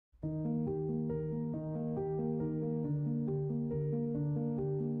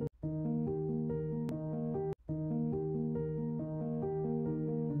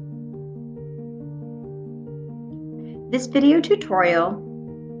This video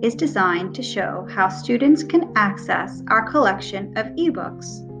tutorial is designed to show how students can access our collection of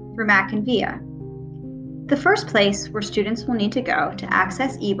ebooks through Mackinvia. The first place where students will need to go to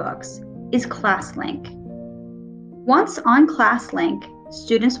access ebooks is ClassLink. Once on ClassLink,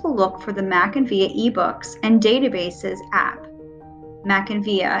 students will look for the Mackinvia eBooks and Databases app.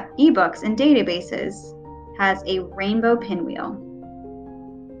 Mackinvia eBooks and Databases has a rainbow pinwheel.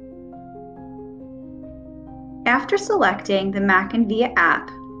 After selecting the Mackinvia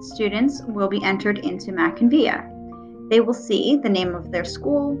app, students will be entered into Mackinvia. They will see the name of their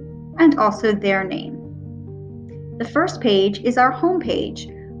school and also their name. The first page is our home page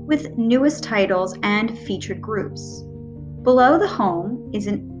with newest titles and featured groups. Below the home is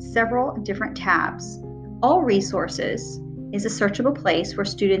in several different tabs. All Resources is a searchable place where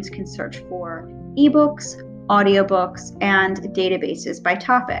students can search for ebooks, audiobooks, and databases by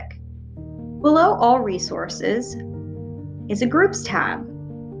topic. Below All Resources is a Groups tab.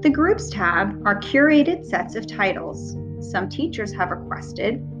 The Groups tab are curated sets of titles. Some teachers have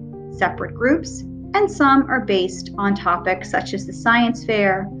requested separate groups, and some are based on topics such as the science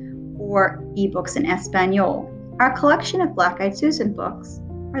fair or ebooks in Espanol. Our collection of Black Eyed Susan books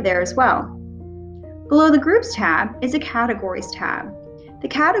are there as well. Below the Groups tab is a Categories tab. The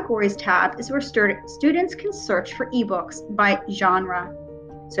Categories tab is where students can search for ebooks by genre.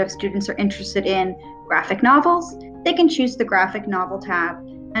 So if students are interested in graphic novels, they can choose the Graphic Novel tab,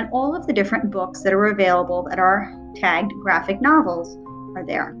 and all of the different books that are available that are tagged graphic novels are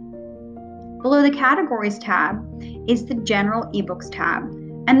there. Below the Categories tab is the General eBooks tab,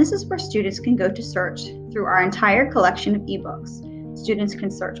 and this is where students can go to search through our entire collection of ebooks. Students can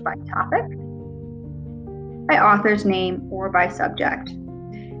search by topic, by author's name, or by subject.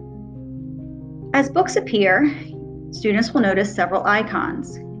 As books appear, students will notice several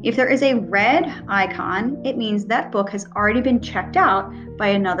icons. If there is a red icon, it means that book has already been checked out by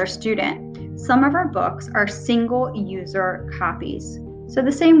another student. Some of our books are single user copies. So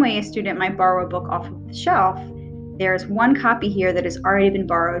the same way a student might borrow a book off of the shelf, there's one copy here that has already been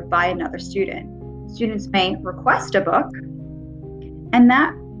borrowed by another student. Students may request a book, and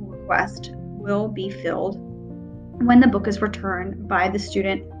that request will be filled when the book is returned by the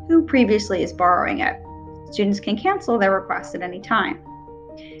student who previously is borrowing it. Students can cancel their request at any time.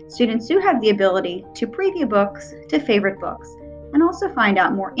 Students do have the ability to preview books, to favorite books, and also find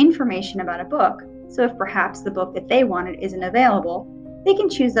out more information about a book. So if perhaps the book that they wanted isn't available, they can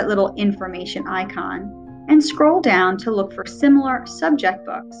choose that little information icon and scroll down to look for similar subject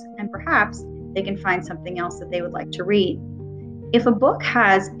books, and perhaps they can find something else that they would like to read. If a book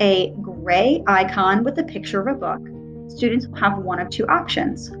has a gray icon with a picture of a book, students will have one of two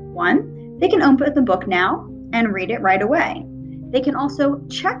options. One, they can open the book now and read it right away. They can also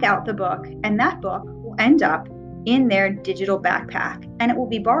check out the book, and that book will end up in their digital backpack, and it will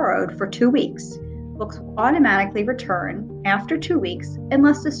be borrowed for 2 weeks. Books will automatically return after 2 weeks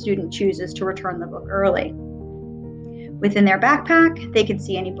unless the student chooses to return the book early. Within their backpack, they can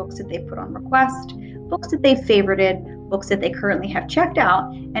see any books that they put on request, books that they've favorited, books that they currently have checked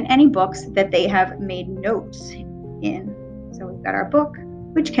out, and any books that they have made notes in. So we've got our book,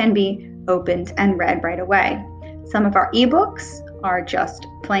 which can be opened and read right away. Some of our ebooks are just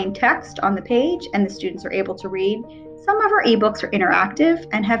plain text on the page, and the students are able to read. Some of our ebooks are interactive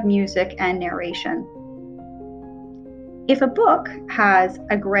and have music and narration. If a book has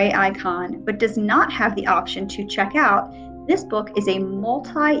a gray icon but does not have the option to check out, this book is a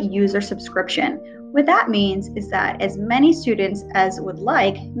multi-user subscription. What that means is that as many students as would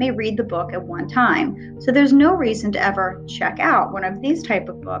like may read the book at one time. So there's no reason to ever check out one of these type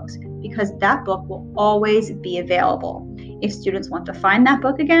of books because that book will always be available. If students want to find that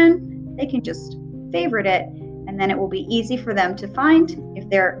book again, they can just favorite it, and then it will be easy for them to find if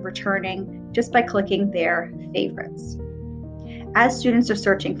they're returning just by clicking their favorites. As students are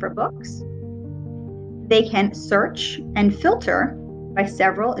searching for books, they can search and filter by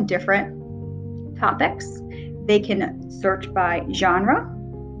several different topics. They can search by genre.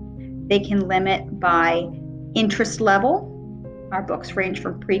 They can limit by interest level. Our books range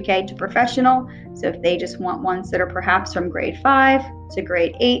from pre-K to professional. So if they just want ones that are perhaps from grade 5 to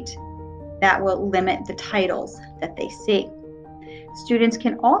grade 8, that will limit the titles that they see. Students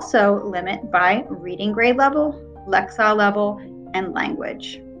can also limit by reading grade level, lexile level, and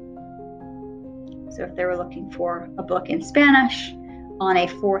language. So if they were looking for a book in Spanish on a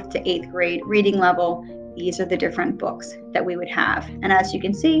 4th to 8th grade reading level, these are the different books that we would have. And as you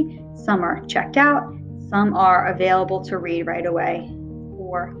can see, some are checked out, some are available to read right away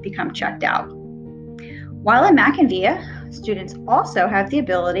or become checked out. While in Mackinvia, students also have the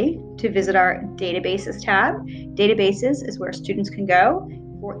ability to visit our Databases tab. Databases is where students can go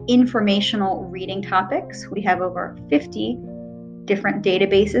for informational reading topics. We have over 50 different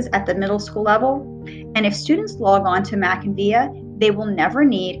databases at the middle school level. And if students log on to Mackinvia, they will never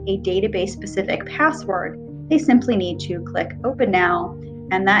need a database-specific password. They simply need to click Open Now,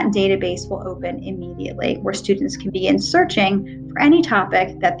 and that database will open immediately, where students can begin searching for any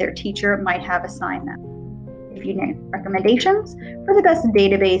topic that their teacher might have assigned them. If you need recommendations for the best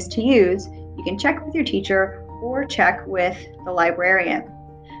database to use, you can check with your teacher or check with the librarian.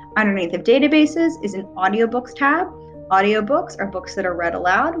 Underneath of databases is an audiobooks tab. Audiobooks are books that are read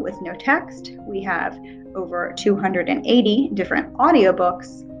aloud with no text. We have over 280 different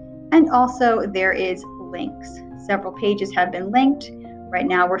audiobooks. And also there is links. Several pages have been linked. Right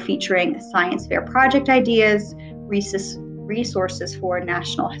now we're featuring science fair project ideas, resources for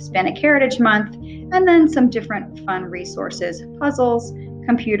National Hispanic Heritage Month, and then some different fun resources, puzzles,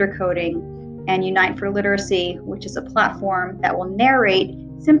 computer coding, and Unite for Literacy, which is a platform that will narrate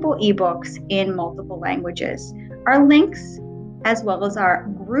simple ebooks in multiple languages. Our links, as well as our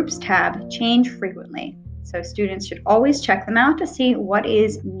groups tab, change frequently, so students should always check them out to see what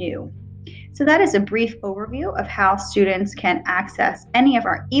is new. So that is a brief overview of how students can access any of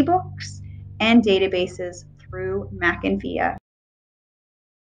our ebooks and databases through Mackinvia.